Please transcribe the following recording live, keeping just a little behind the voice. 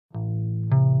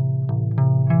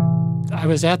I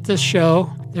was at this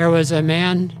show. There was a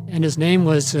man, and his name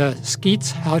was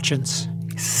Skeets Houchins.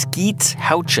 Skeets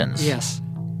Houchins? Yes.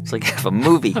 It's like a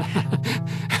movie.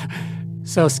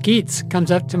 So Skeets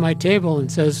comes up to my table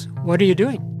and says, "What are you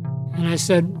doing?" And I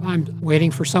said, "I'm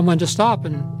waiting for someone to stop,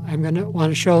 and I'm going to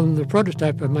want to show them the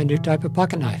prototype of my new type of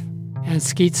pocket knife." And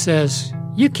Skeets says,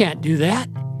 "You can't do that.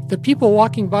 The people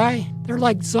walking by, they're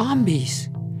like zombies.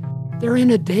 They're in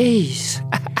a daze.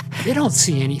 They don't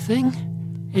see anything.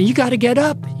 And you got to get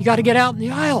up. You got to get out in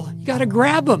the aisle. You got to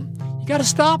grab them. You got to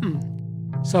stop them."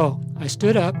 So I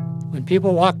stood up. When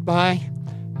people walked by,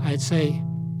 I'd say,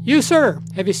 "You, sir,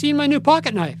 have you seen my new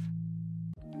pocket knife?"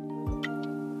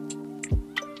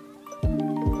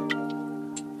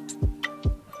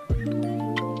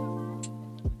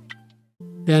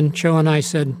 Then Cho and I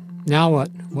said, "Now what?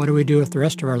 What do we do with the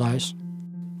rest of our lives?"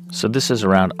 So this is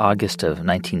around August of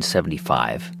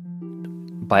 1975.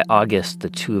 By August, the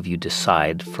two of you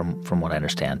decide, from what I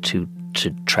understand, to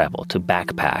travel, to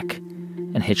backpack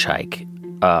and hitchhike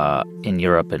in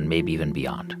Europe and maybe even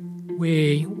beyond.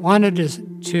 We wanted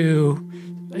to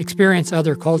experience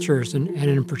other cultures, and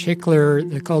in particular,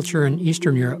 the culture in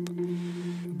Eastern Europe.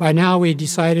 By now, we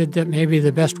decided that maybe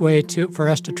the best way for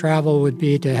us to travel would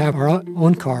be to have our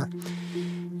own car.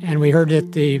 And we heard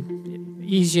that the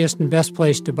easiest and best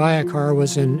place to buy a car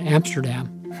was in Amsterdam.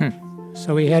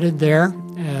 So we headed there,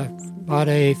 bought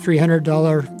a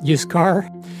 $300 used car.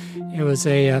 It was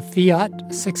a Fiat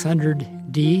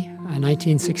 600D, a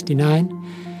 1969.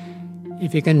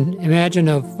 If you can imagine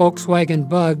a Volkswagen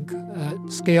Bug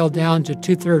scaled down to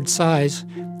 2/3 size,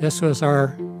 this was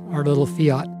our little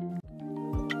Fiat.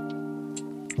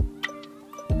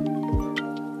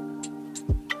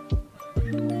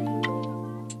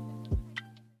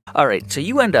 All right, so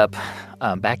you end up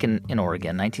back in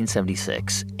Oregon,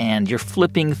 1976, and you're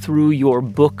flipping through your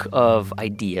book of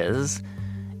ideas,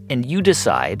 and you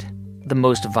decide the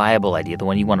most viable idea, the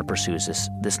one you want to pursue, is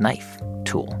this knife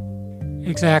tool.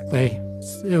 Exactly.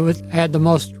 It had the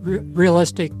most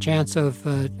realistic chance of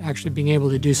actually being able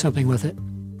to do something with it.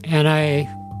 And I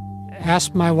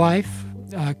asked my wife,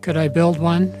 could I build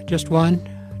one, just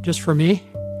for me?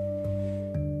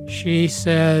 She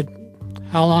said,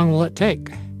 "How long will it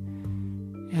take?"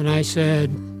 And I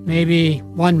said, "Maybe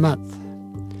 1 month."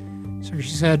 So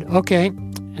she said, "Okay."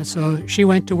 And so she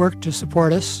went to work to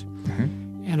support us.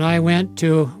 And I went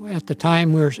to, at the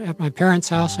time we were at my parents'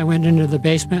 house, I went into the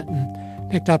basement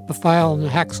and picked up a file and a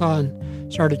hacksaw and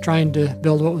started trying to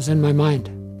build what was in my mind.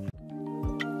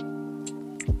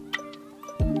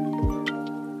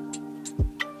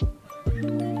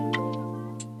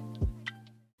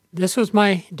 This was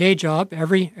my day job.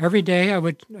 Every day I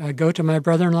would go to my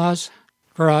brother-in-law's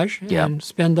garage and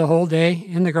spend the whole day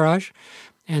in the garage.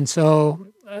 And so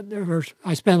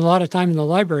I spent a lot of time in the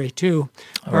library, too,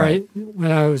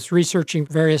 when I was researching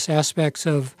various aspects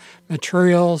of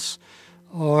materials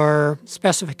or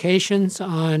specifications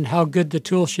on how good the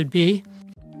tool should be.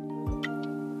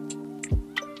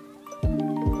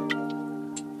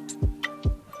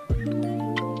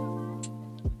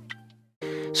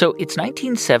 So it's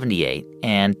 1978,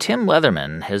 and Tim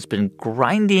Leatherman has been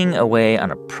grinding away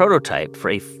on a prototype for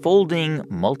a folding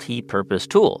multi-purpose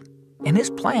tool. And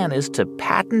his plan is to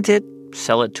patent it,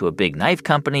 sell it to a big knife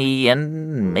company,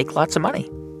 and make lots of money.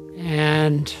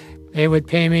 And they would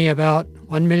pay me about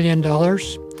 $1 million,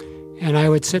 and I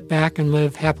would sit back and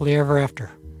live happily ever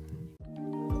after.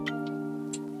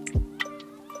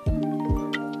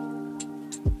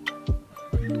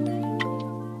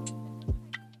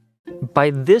 By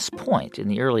this point in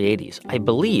the early 80s, I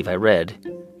believe I read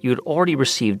you had already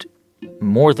received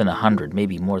more than 100,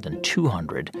 maybe more than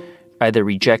 200, either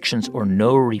rejections or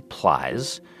no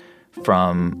replies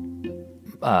from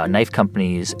knife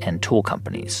companies and tool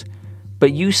companies.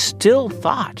 But you still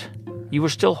thought, you were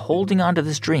still holding on to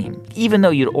this dream, even though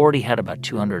you'd already had about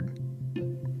 200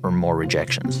 or more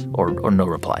rejections or no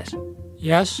replies.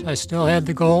 Yes, I still had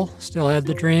the goal, still had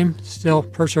the dream, still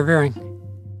persevering.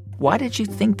 Why did you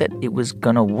think that it was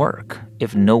going to work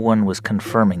if no one was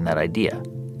confirming that idea?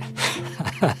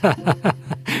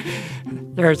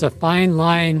 There's a fine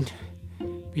line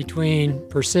between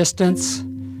persistence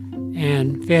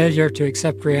and failure to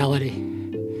accept reality.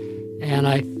 And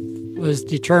I was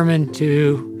determined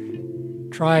to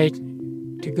try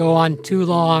to go on too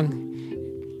long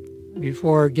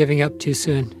before giving up too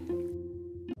soon.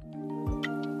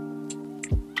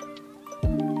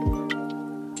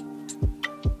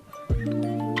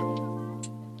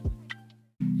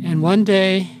 And one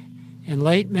day, in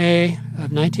late May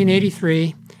of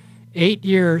 1983, 8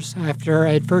 years after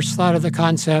I had first thought of the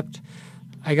concept,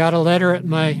 I got a letter at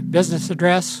my business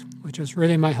address, which was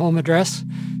really my home address,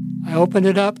 I opened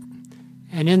it up,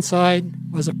 and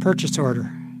inside was a purchase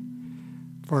order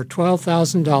for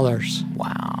 $12,000.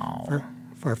 Wow.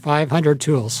 For 500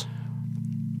 tools.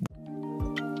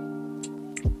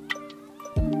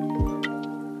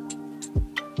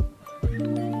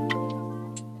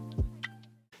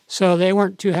 So they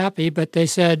weren't too happy, but they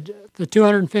said, the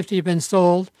 250 have been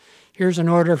sold. Here's an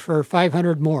order for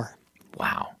 500 more.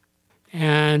 Wow.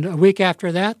 And a week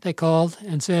after that, they called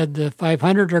and said, the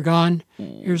 500 are gone.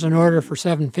 Here's an order for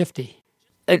 750.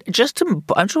 I just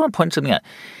want to point something out.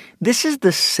 This is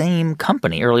the same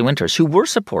company, Early Winters, who were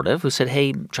supportive, who said,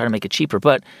 hey, try to make it cheaper.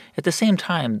 But at the same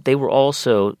time, they were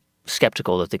also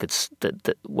skeptical that they could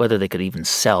whether they could even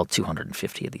sell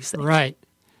 250 of these things. Right.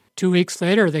 2 weeks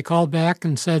later, they called back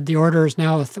and said the order is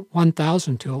now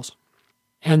 1,000 tools.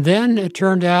 And then it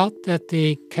turned out that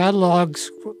the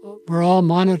catalogs were all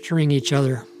monitoring each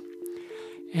other.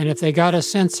 And if they got a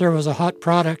sense there was a hot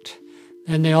product,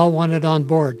 then they all wanted on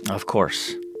board. Of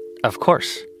course. Of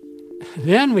course.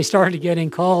 Then we started getting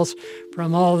calls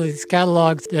from all these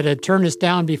catalogs that had turned us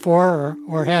down before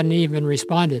or hadn't even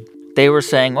responded. They were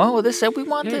saying, well, this said we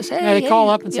want this. Hey, they call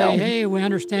up and say, hey, we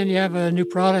understand you have a new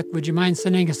product. Would you mind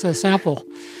sending us a sample?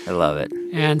 I love it.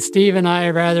 And Steve and I,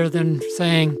 rather than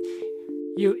saying,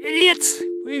 you idiots,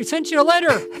 we sent you a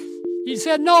letter. You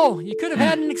said no. You could have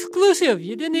had an exclusive.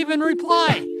 You didn't even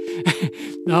reply.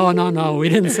 No. We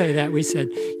didn't say that. We said,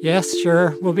 yes,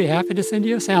 sure. We'll be happy to send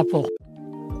you a sample.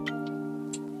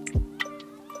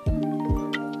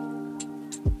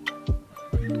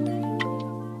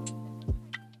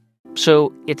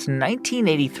 So it's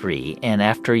 1983, and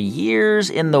after years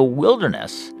in the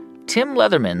wilderness, Tim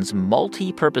Leatherman's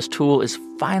multi-purpose tool is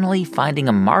finally finding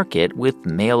a market with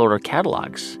mail-order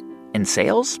catalogs. And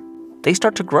sales, they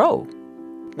start to grow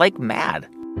like mad.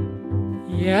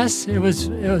 Yes, it was.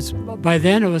 By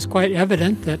then, it was quite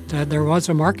evident that there was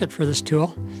a market for this tool.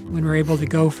 When we were able to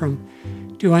go from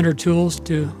 200 tools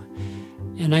in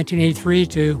 1983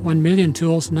 to 1 million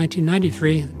tools in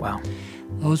 1993. Wow.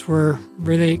 Those were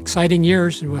really exciting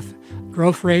years with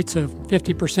growth rates of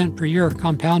 50% per year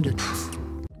compounded.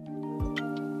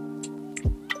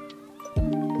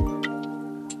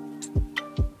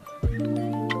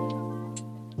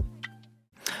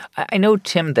 I know,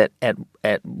 Tim, that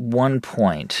at one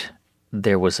point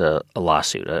there was a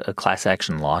lawsuit, a class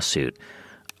action lawsuit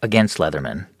against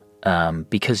Leatherman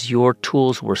because your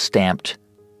tools were stamped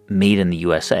made in the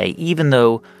USA, even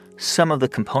though some of the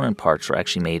component parts were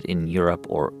actually made in Europe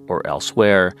or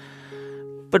elsewhere.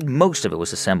 But most of it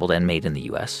was assembled and made in the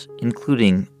U.S.,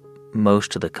 including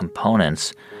most of the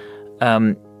components.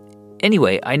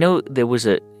 Anyway, I know it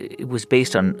was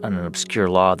based on an obscure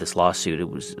law, this lawsuit.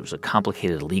 It was a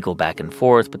complicated legal back and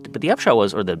forth. But the upshot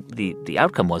was, or the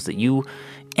outcome was, that you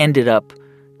ended up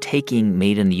taking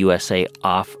Made in the USA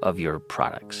off of your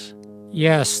products.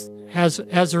 Yes. As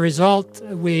a result,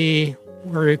 we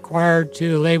were required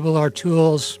to label our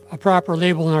tools. A proper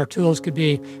label on our tools could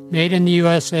be made in the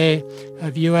USA,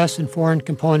 of U.S. and foreign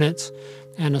components,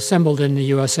 and assembled in the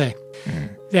USA.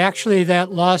 Actually,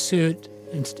 that lawsuit,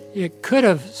 it could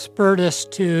have spurred us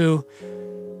to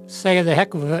say, the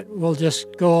heck of it, we'll just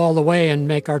go all the way and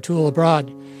make our tool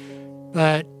abroad.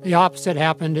 But the opposite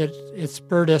happened. It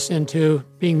spurred us into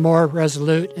being more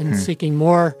resolute and seeking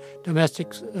more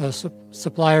domestic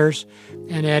suppliers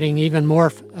and adding even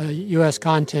more U.S.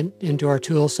 content into our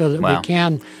tools so that we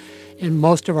can, in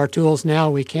most of our tools now,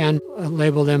 we can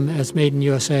label them as made in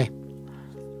USA.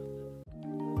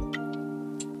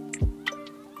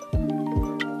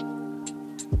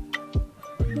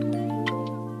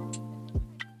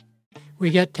 We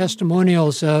get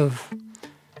testimonials of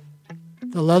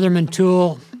the Leatherman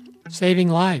tool saving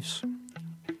lives.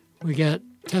 We get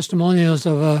testimonials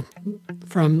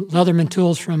from Leatherman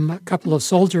tools from a couple of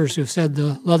soldiers who've said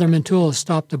the Leatherman tool has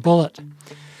stopped a bullet.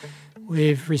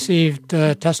 We've received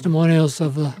testimonials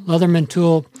of the Leatherman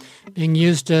tool being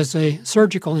used as a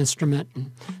surgical instrument,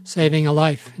 saving a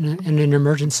life in an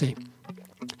emergency.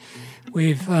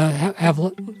 We've have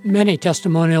many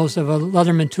testimonials of a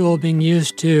Leatherman tool being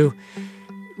used to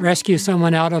rescue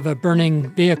someone out of a burning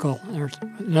vehicle, or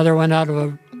another one out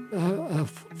of a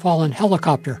fallen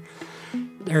helicopter.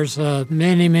 There's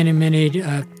many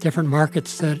different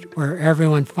markets where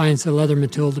everyone finds the Leatherman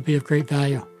tool to be of great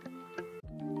value.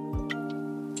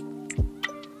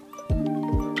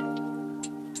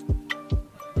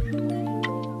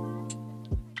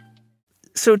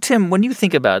 So, Tim, when you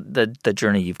think about the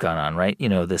journey you've gone on, right? You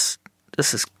know, this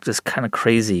is this kind of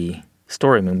crazy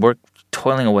story. I mean, we're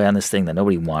toiling away on this thing that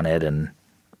nobody wanted, and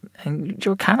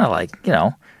you're kind of like, you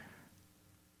know,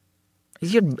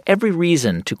 you had every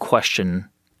reason to question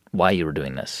why you were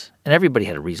doing this. And everybody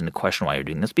had a reason to question why you're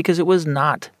doing this because it was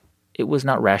not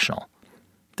rational.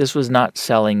 This was not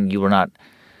selling. You were not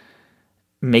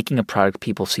making a product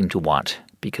people seem to want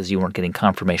because you weren't getting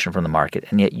confirmation from the market,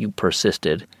 and yet you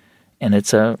persisted. And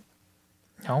it's a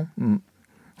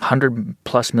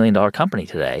 $100+ million company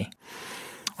today.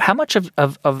 How much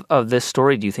of this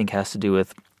story do you think has to do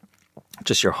with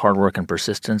just your hard work and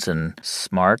persistence and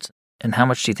smarts? And how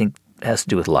much do you think has to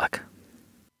do with luck?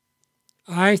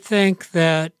 I think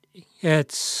that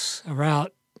it's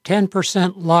about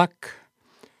 10% luck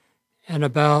and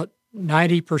about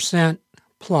 90%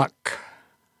 pluck.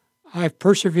 I've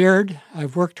persevered.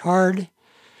 I've worked hard.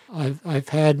 I've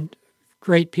had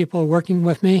great people working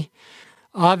with me.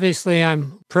 Obviously,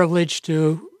 I'm privileged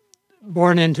to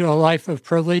born into a life of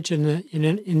privilege in the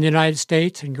United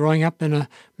States and growing up in a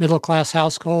middle-class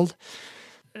household.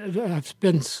 I've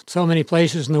been so many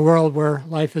places in the world where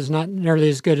life is not nearly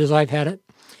as good as I've had it.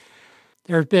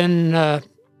 There have been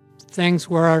things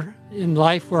in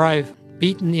life where I've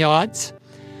beaten the odds.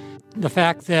 The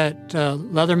fact that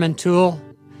Leatherman Tool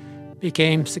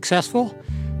became successful,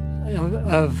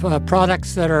 of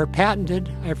products that are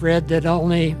patented, I've read that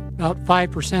only about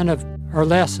 5% or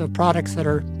less of products that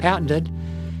are patented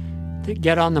that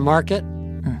get on the market.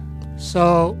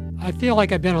 So I feel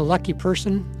like I've been a lucky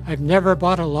person. I've never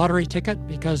bought a lottery ticket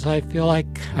because I feel like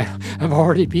I've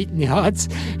already beaten the odds,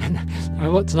 and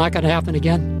it's not going to happen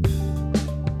again.